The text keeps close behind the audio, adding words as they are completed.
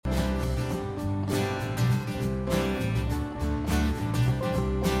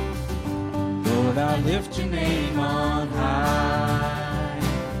I lift your name on high.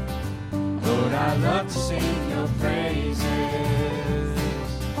 Lord, I love to sing your praises.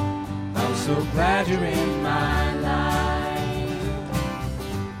 I'm so glad you're in my life.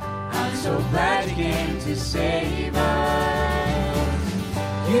 I'm so glad you came to save us.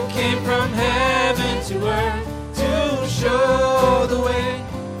 You came from heaven to earth to show the way.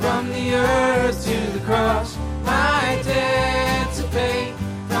 From the earth to the cross, my debt to pay.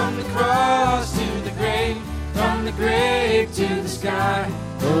 From the cross to the grave, from the grave to the sky.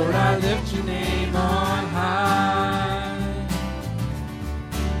 Lord, I lift your name on high.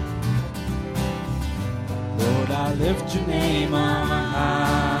 Lord, I lift your name on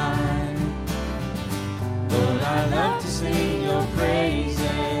high. Lord, I love to sing your praises.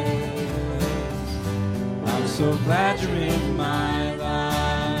 I'm so glad you're in my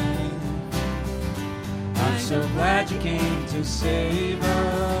life. I'm so glad you came to save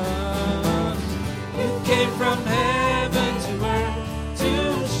us. You came from heaven to earth to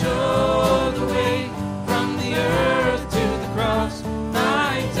show the way. From the earth to the cross,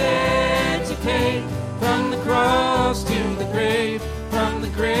 my debt to pay. From the cross to the grave, from the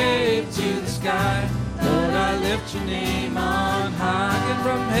grave to the sky. Lord, I lift your name on high. And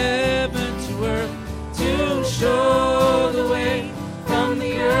from heaven to earth to show the way. From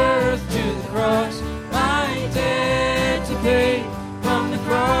the earth to the cross, my debt to pay. From the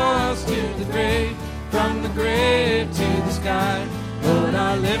cross to the grave, from the grave to the sky. Lord,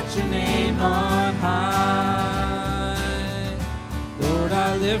 I lift your name on high. Lord,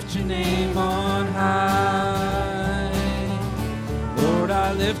 I lift your name on high. Lord,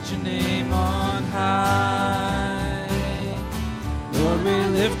 I lift your name on high. Lord, we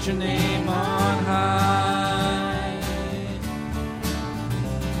lift your name on high.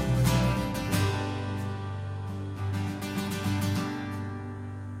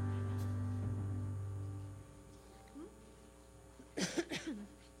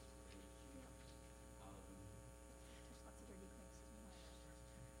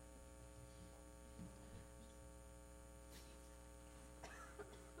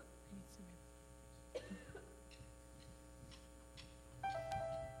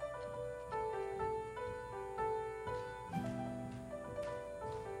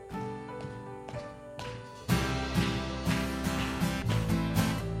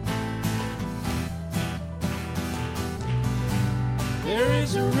 There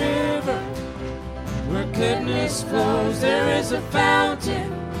is a river where goodness flows. There is a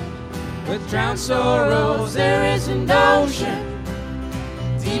fountain with drowned sorrows. There is an ocean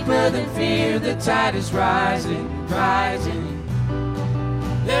deeper than fear. The tide is rising, rising.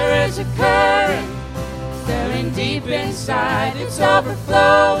 There is a current stirring deep inside. It's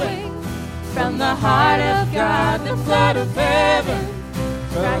overflowing from the heart of God. The flood of heaven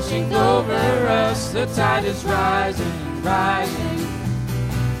crashing over us. The tide is rising, rising.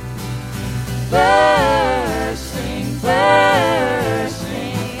 Bursting,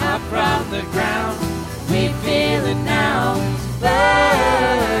 bursting up from the ground. We feel it now.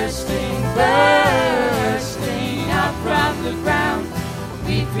 It's bursting, bursting up from the ground.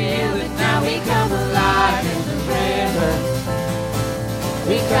 We feel it now. We come alive in the river.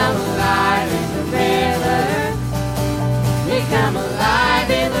 We come alive in the river. We come alive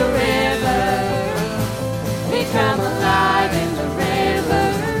in the river. We come alive in the river.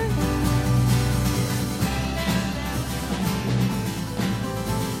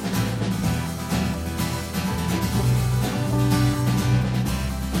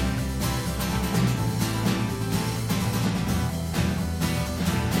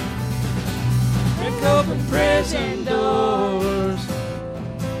 Open prison doors,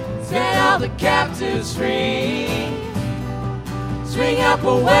 set all the captives free. Spring up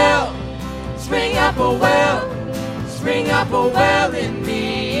a well, spring up a well, spring up a well in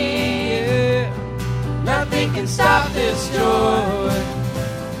me. Yeah. Nothing can stop this joy.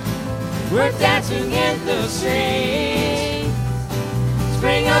 We're dancing in the street.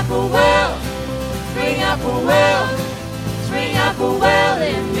 Spring up a well, spring up a well, spring up a well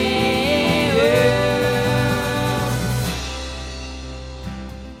in me. Yeah.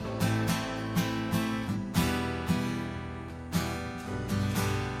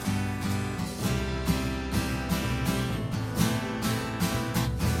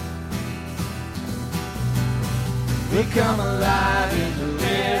 We come alive in the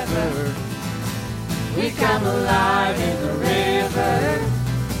river. We come alive in the river.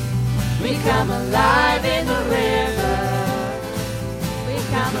 We come alive in the river. We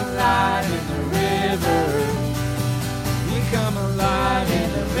come alive in the river. We come alive in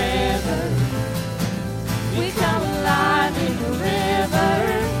the river. We come alive in the river.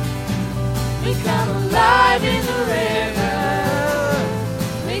 We come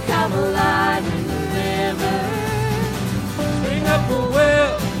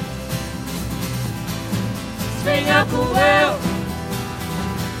Spring Apple Well.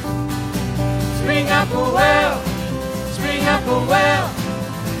 Spring Apple Well. Spring Apple Well.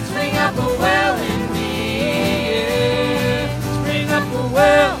 Spring Apple Well in me. Yeah. Spring Apple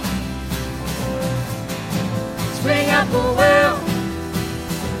Well. Spring Apple Well.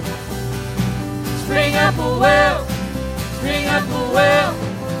 Spring Apple Well. Spring Apple Well.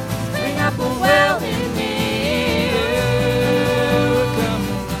 Spring Apple Well in me. Yeah. We're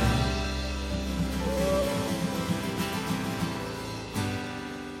coming.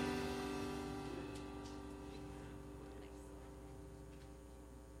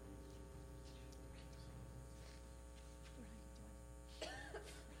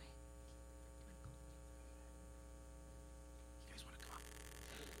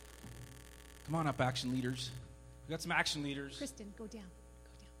 Come on up, action leaders. We got some action leaders. Kristen, go down.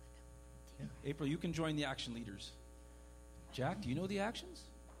 Yeah. April, you can join the action leaders. Jack, do you know the actions?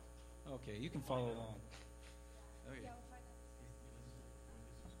 Okay, you can follow along. Okay.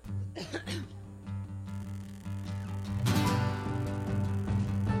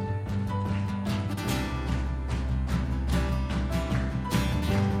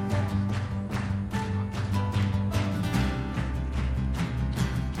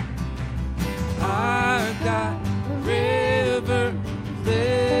 I've got a river,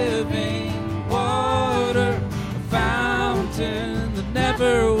 living water, a fountain that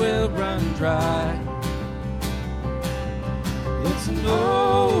never will run dry. It's an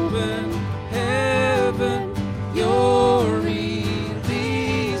open heaven you're releasing.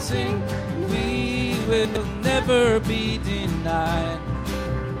 We will never be denied.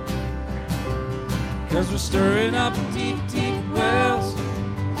 'Cause we're stirring up deep, deep wells.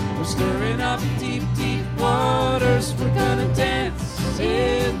 We're stirring up deep, deep waters. We're gonna dance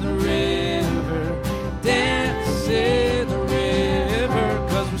in the river. Dance in the river.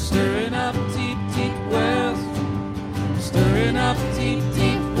 'Cause we're stirring up deep, deep wells. We're stirring up deep,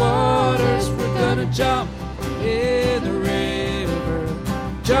 deep waters. We're gonna jump in the river.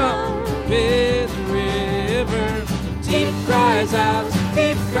 Jump in the river. Deep cries out to you.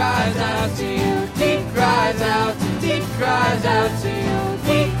 Deep cries out to you. Deep cries out to you.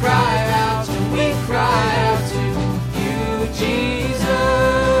 We cry out to you, Jesus.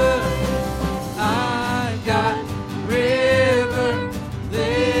 I got river,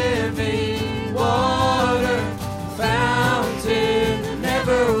 living water, fountain that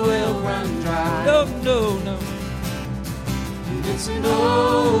never will run dry. No, no, no. It's an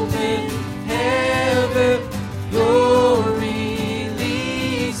open heaven you're releasing.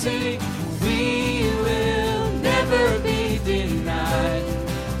 We will never be denied.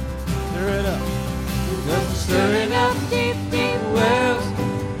 Stir it up. 'Cause we're stirring up deep, deep wells.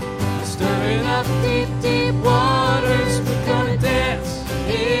 We're stirring up deep, deep waters. We're gonna dance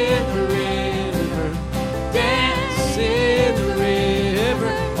in the river. Dance in the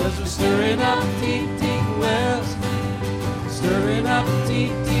river. 'Cause we're stirring up deep, deep wells. Stirring up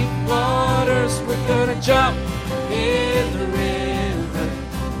deep, deep waters. We're gonna jump in the river.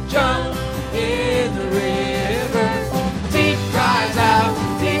 Jump in the river. Deep cries out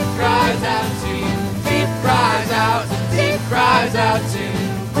to you. Deep cries out to you.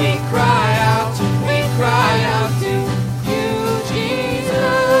 We cry out to you,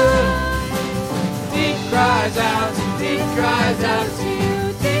 Jesus. Deep cries out to you. Deep cries out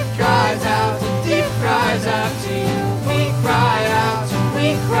to you. We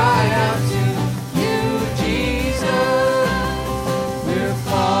cry out to you, Jesus. We're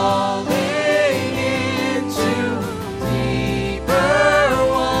falling into deeper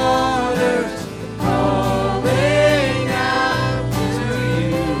waters, calling out to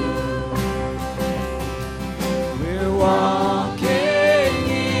you. We're walking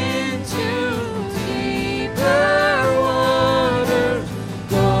into deeper waters,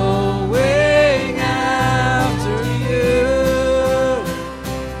 going after you.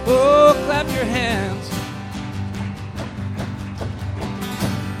 Oh, clap your hands.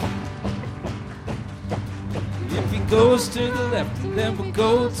 If he goes to the left, then we'll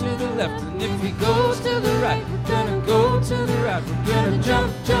go to the left. And if he goes to the right, we're gonna go to the right. We're gonna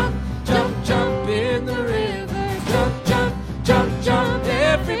jump, jump, jump, jump in the river. Jump, jump, jump, jump,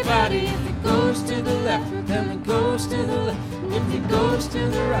 everybody. If he goes to the left, then he goes to the left. If he goes to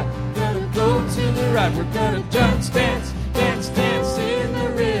the right, we're gonna go to the right. We're gonna dance, dance, dance, dance in the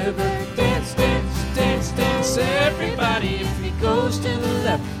river. Dance, dance, dance, dance, everybody. If he goes to the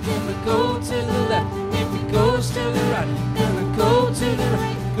left, then we go to the left. If he goes to the right, then we go to the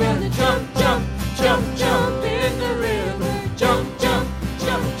right. We're gonna jump, jump, jump, jump in the river. Jump, jump,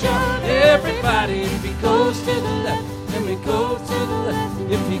 jump, jump, everybody. If he goes to the left, then we go to the left.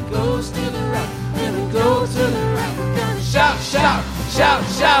 If he goes to the right, then we go to the right.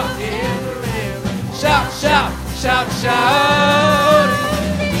 shout, shout.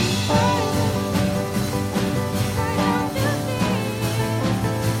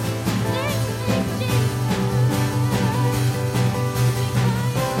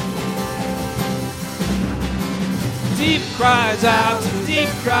 Deep cries out, deep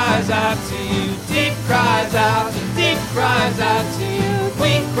cries out to you. Deep cries out, deep cries out to you.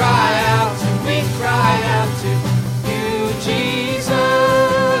 We cry out to you, Jesus.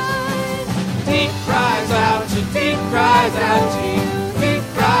 Deep cries out to you. Deep cries out to you. We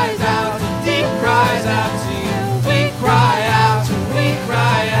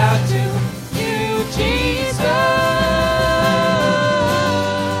cry out to you, Jesus.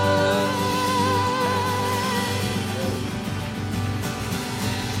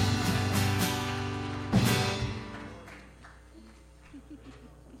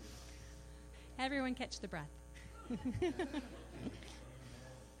 Everyone catch the breath.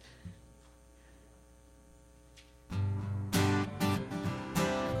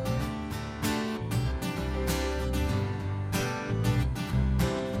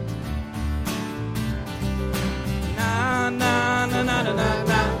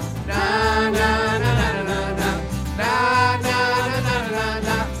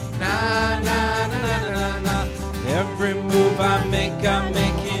 Every move I make, I'm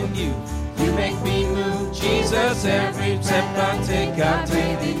making you. You make me move, Jesus. Every step I take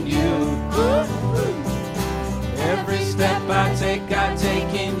in you. Every step I take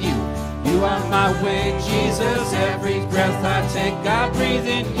in you. You are my way, Jesus. Every breath I take, I breathe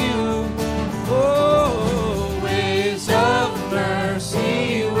in you. Oh, waves of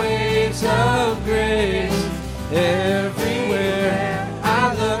mercy, waves of grace. Everywhere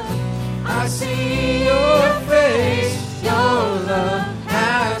I look, I see your face. Your love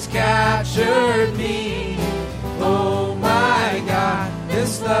has captured me. Oh my God,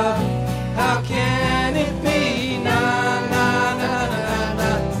 this love, how can it be? Na na na na na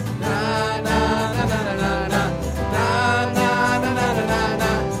na na na na na na na na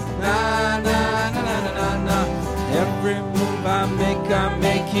na na. Every move I make, I'm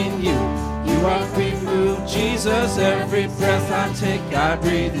making you. You are free move, Jesus. Every breath I take, I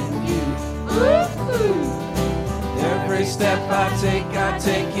breathe in you. Every step I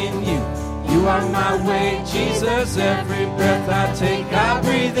take in you. You are my way, Jesus. Every breath I take, I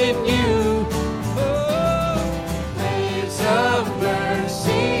breathe in you. Oh, waves of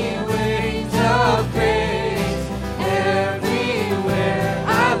mercy, waves of grace. Everywhere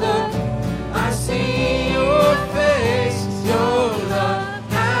I look, I see your face. Your love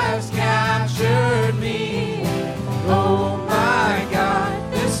has captured me. Oh my God,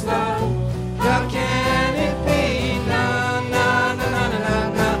 this love, how can it be?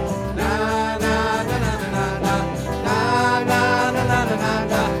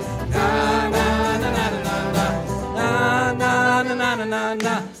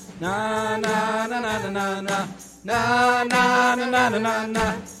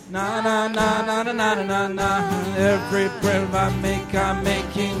 Every breath I make, I'm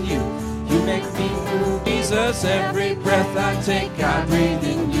making you. You make me move, Jesus. Every breath I take, I breathe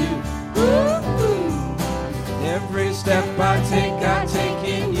in you. Every step I take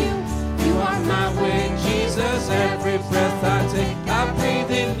in you. You are my way, Jesus. Every breath I take, I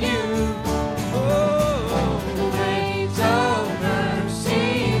breathe in you. Oh, waves of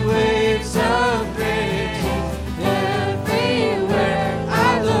mercy, waves of grace. Everywhere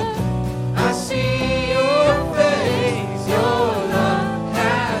I look, I see your face. Your love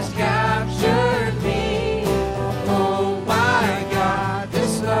has captured me. Oh my God,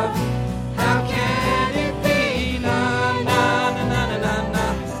 this love, how can it be? Na na na na na na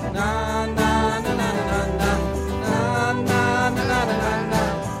na na na na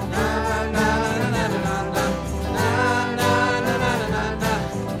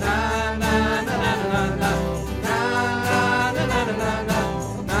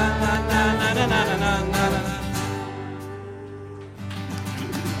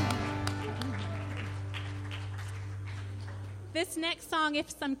This next song, if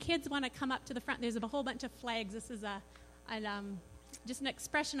some kids want to come up to the front, there's a whole bunch of flags. This is just an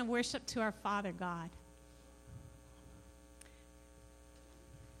expression of worship to our Father God.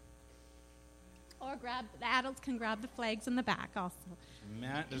 Or the adults can grab the flags in the back also.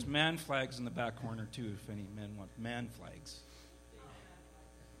 There's man flags in the back corner too, if any men want man flags.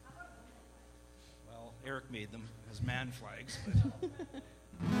 Well, Eric made them as man flags.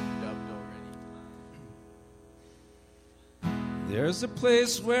 Dubbed already. There's a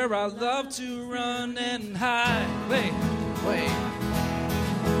place where I love to run and hide. Wait.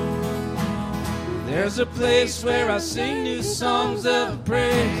 There's a place where I sing new songs of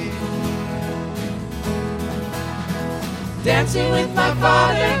praise. dancing with my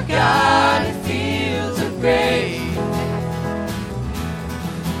Father God in fields of grace.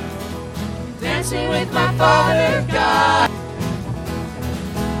 Dancing with my Father God.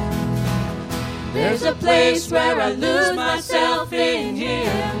 There's a place where I lose myself in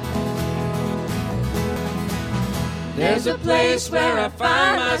Him. There's a place where I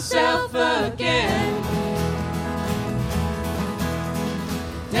find myself again.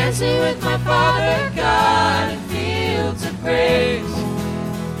 Dancing with my Father God in fields of grace.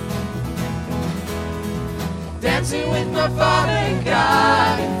 Dancing with my Father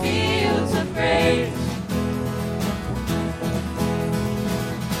God in fields of grace.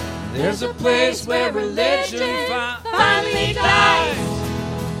 There's a place where religion finally dies.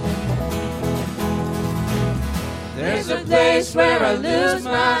 There's a place where I lose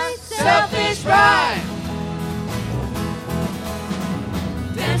my selfish pride.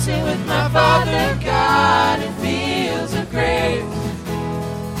 Dancing with my Father God in fields of grace.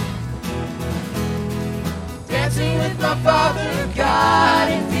 Dancing with my Father God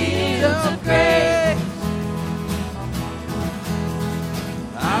in fields of grace.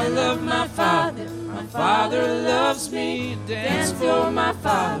 I love my Father loves me. Dance for my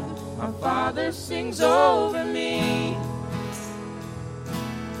Father sings over me.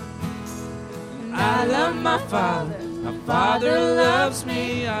 I love my Father loves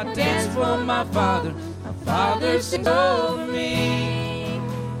me. I dance for my Father sings over me.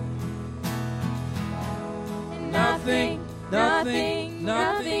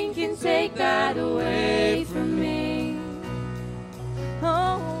 Nothing can take that away from me.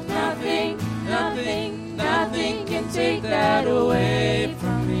 Oh, nothing can take that away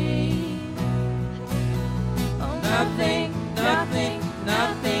from me. Oh, nothing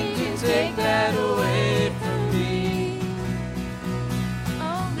can take that away from me.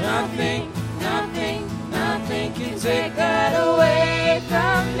 Oh, nothing can take that away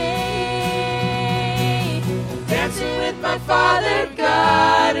from me. Dancing with my Father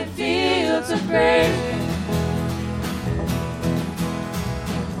God in fields of grace.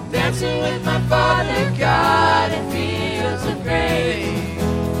 Dancing with my Father God in fields of grace.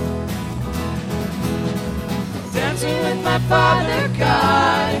 Dancing with my Father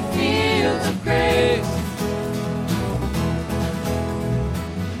God in fields of grace.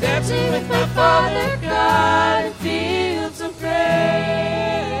 Dancing with my Father God in fields of grace.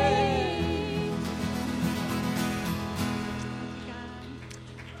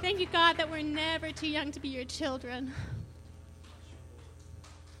 Thank you, God, that we're never too young to be your children.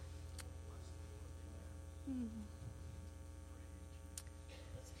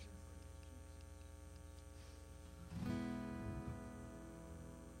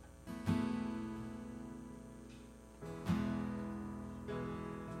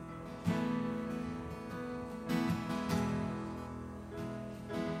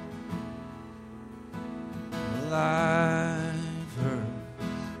 I've heard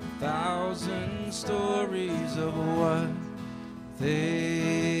 1,000 stories of what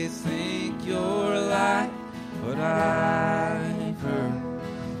they think you're like, but I've heard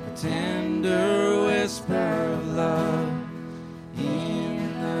a tender whisper of love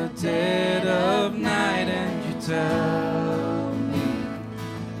in the dead of night, and you tell me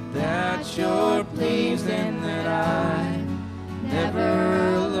that you're pleased and that I'm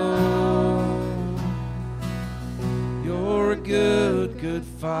never alone. You're a good, good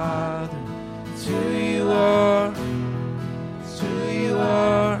Father. It's who you are. It's who you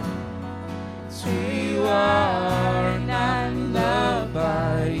are. It's who you are. And I'm loved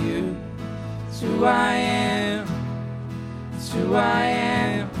by you. It's who I am. It's who I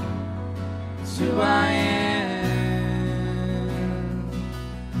am. It's who I am.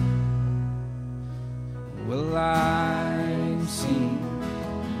 Well, I've seen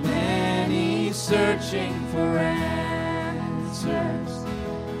many searching for answers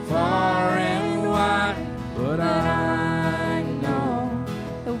far and wide, but I know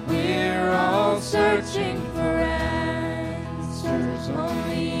that we're all searching for answers.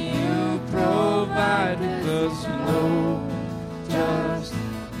 Only you provide, because you know just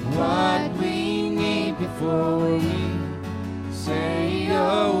what we need before we say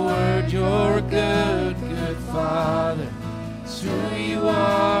a word. You're a good, good Father. It's who you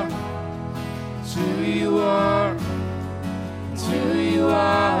are. It's who you are. It's who you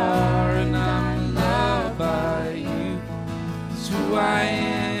are, and I'm loved by you. It's who I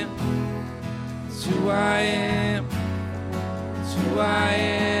am. It's who I am. It's who I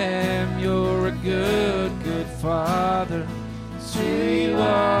am. You're a good, good Father. It's who you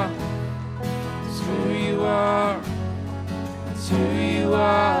are. It's who you are.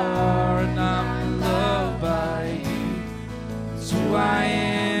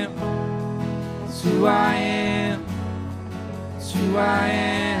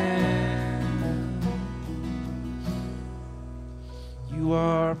 am. You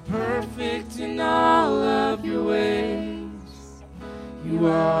are perfect in all of your ways. You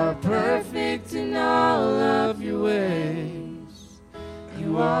are perfect in all of your ways.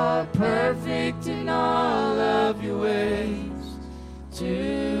 You are perfect in all of your ways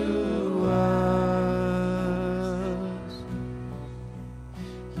to us.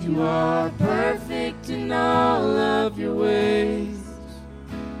 You are perfect in all of your ways.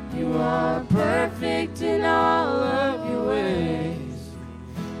 You are perfect in all of your ways.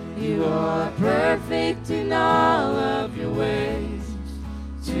 You are perfect in all of your ways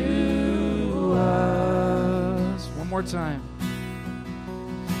to us. One more time.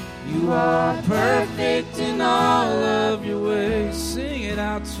 You are perfect in all of your ways. Sing it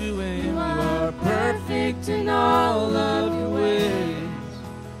out to him. You are perfect in all of your ways.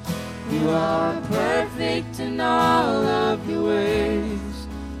 You are perfect in all of your ways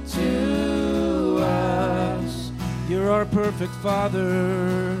to us. You're our perfect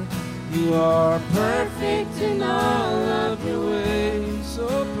Father. You are perfect in all of your ways. So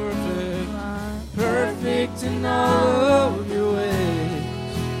perfect. Perfect in all of your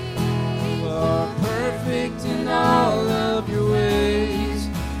ways. You are perfect in all of your ways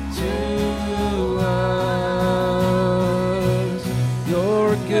to us.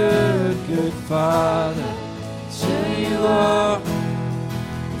 You're a good, good Father. It's who you are.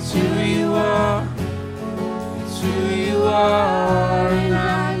 It's who you are. It's who you are. And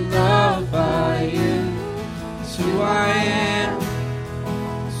I'm loved by you. It's who I am.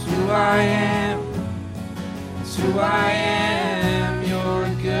 It's who I am. It's who I am. You're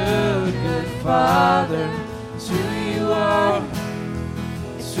a good, good Father. It's who you are.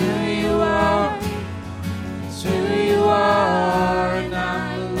 It's who you are. It's who you are. And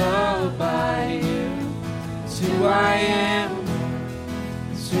I'm loved by you. It's who I am.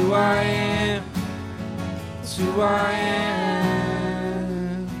 It's who I am. It's who I am.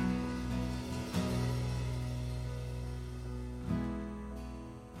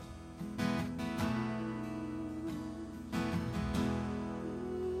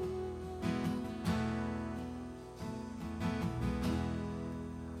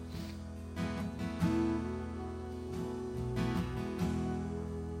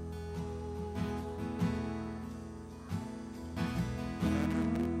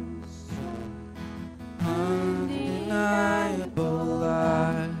 Undeniable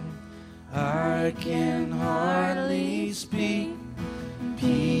light, I can hardly speak.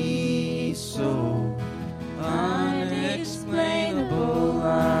 Peace so unexplainable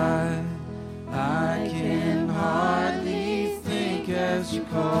light, I can hardly think as you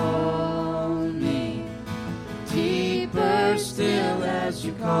call me. Deeper still as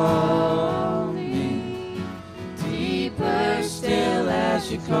you call me. Deeper still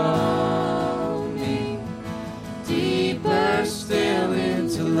as you call me. Deeper still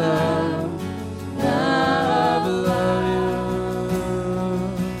into love. Love, love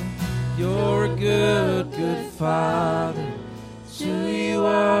you. You're a good, good Father. It's who you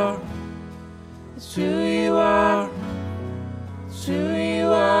are. It's who you are. It's who you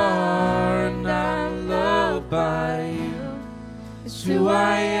are. And I'm loved by you. It's who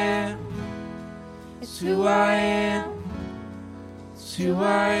I am. It's who I am. It's who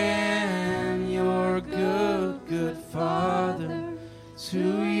I am. You're a good, good Father. It's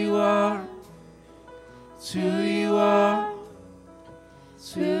who you are. It's who you are.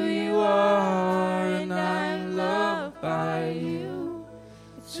 It's who you are. And I'm loved by you.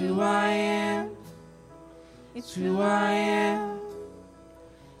 It's who I am. It's who I am.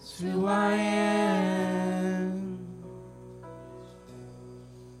 It's who I am.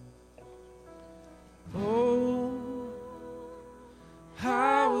 Oh,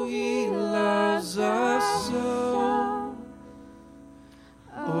 how he loves us so.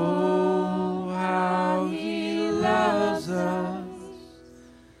 Oh, how he loves us.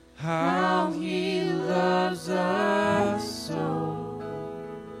 How he loves us so.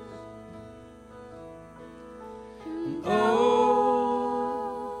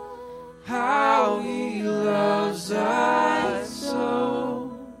 Oh, how he loves us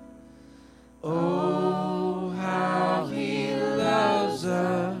so. Oh, how he loves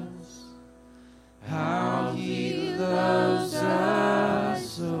us. How he loves us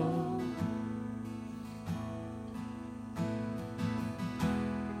so.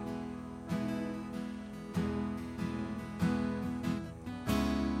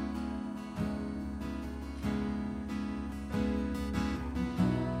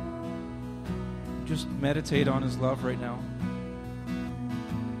 Just meditate on his love right now.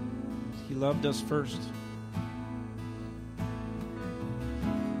 He loved us first.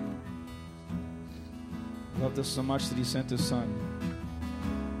 Loved us so much that he sent his son.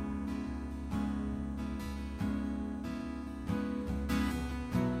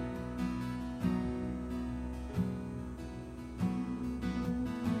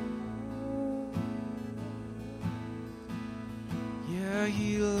 Yeah,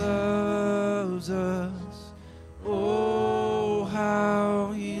 he loves us. Oh,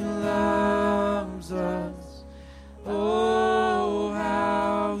 how he loves us. Oh,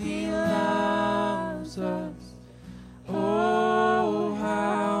 how he loves us. Oh,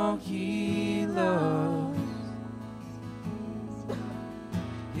 how he loves.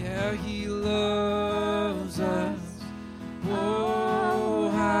 Yeah, he loves us. Oh,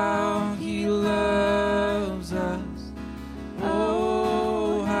 how he loves us.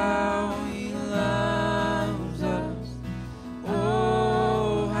 Oh, how he loves us.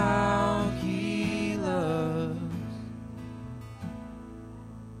 Oh, how he loves.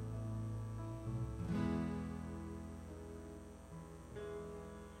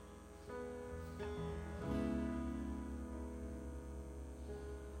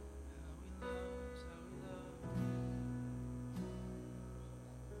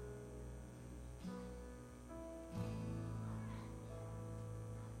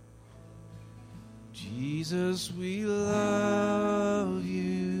 Jesus, we love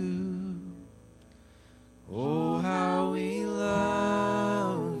you. Oh, how we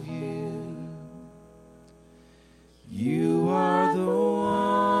love you. You are the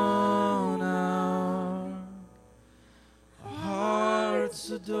one our hearts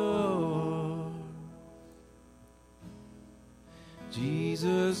adore.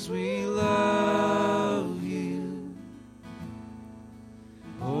 Jesus, we love you.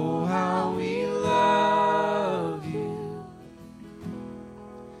 Oh, how we love you.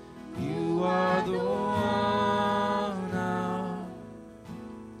 You are the one our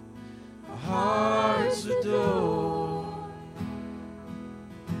hearts adore.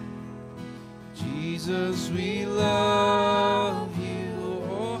 Jesus, we love you.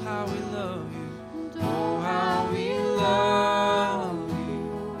 Oh, how we love you. Oh, how we love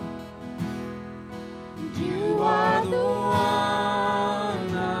you. You are the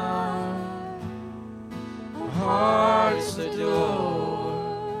one our hearts adore.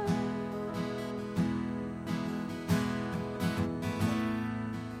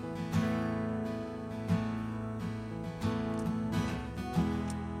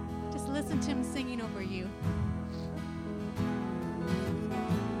 Just listen to him singing over you.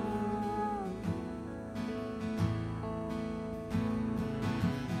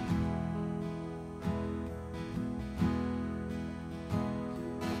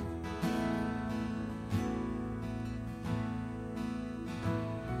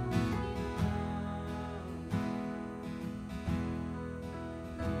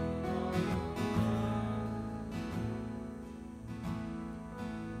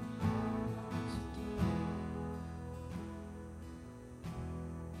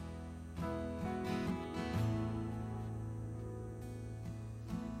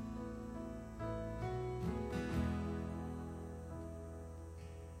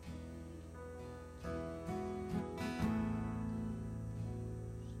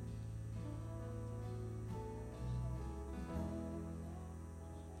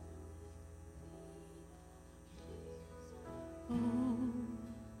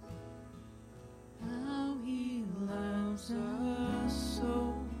 How he loves us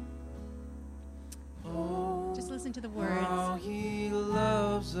so. Oh, Just listen to the words. how he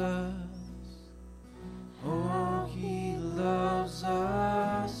loves us. Oh, he loves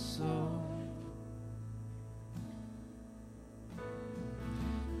us so.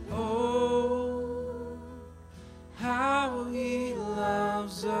 Oh, how he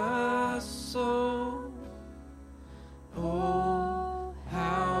loves us so. Oh,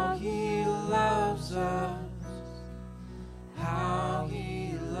 how he loves us. How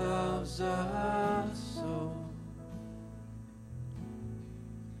he loves us so.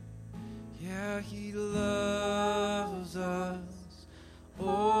 Yeah, he loves us.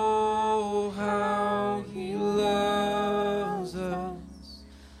 Oh, how he loves us.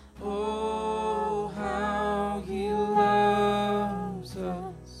 Oh, how he loves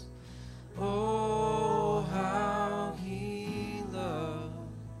us. Oh, how he loves.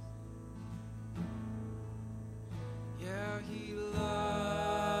 Yeah, he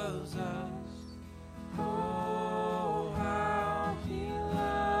loves us. Oh, how he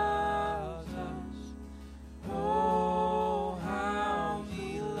loves us. Oh, how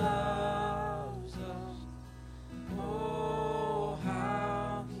he loves us. Oh,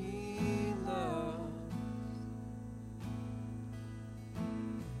 how he loves.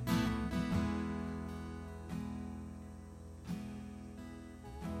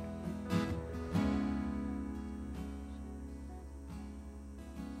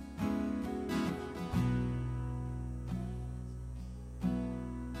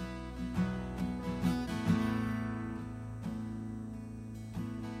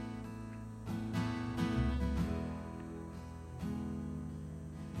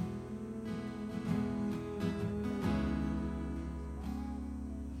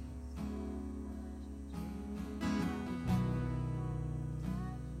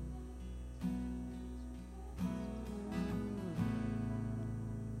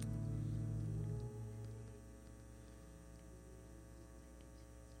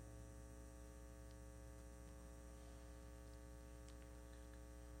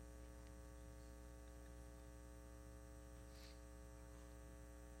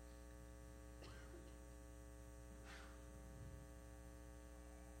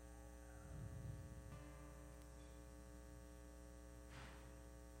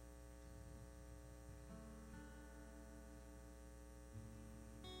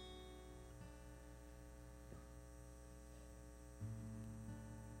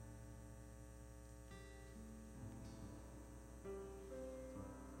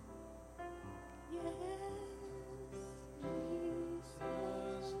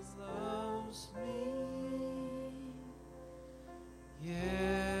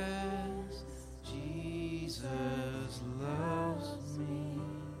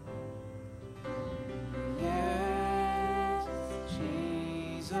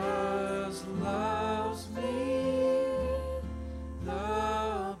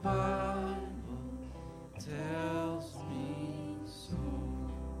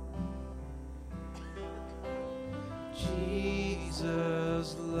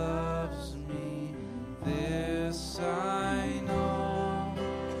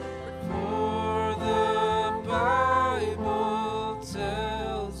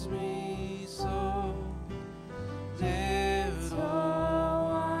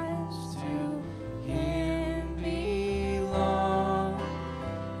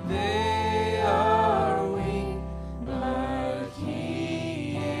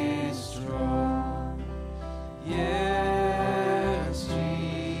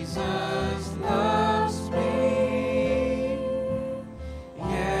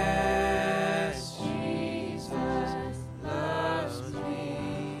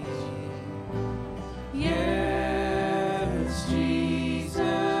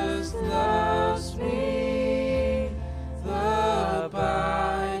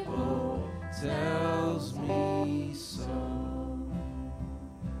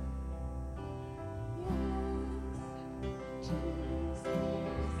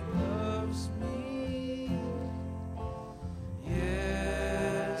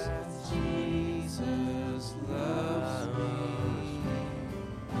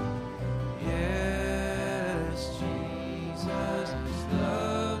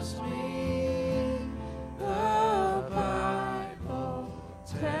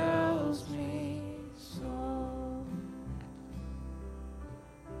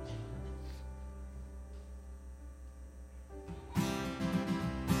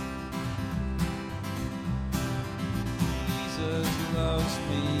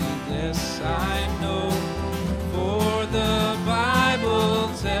 This I know, for the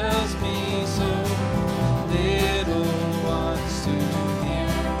Bible tells me so. Little ones to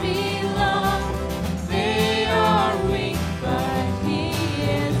Him belong. They are weak, but He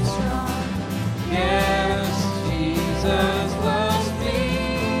is strong. Yes, Jesus loves me.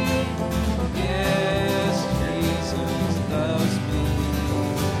 Yes, Jesus loves me.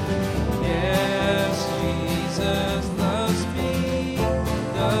 Yes, Jesus loves me.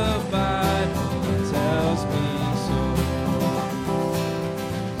 The Bible tells me so.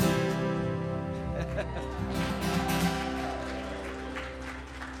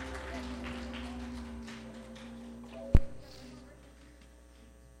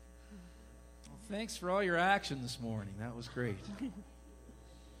 Well, thanks for all your action this morning. That was great.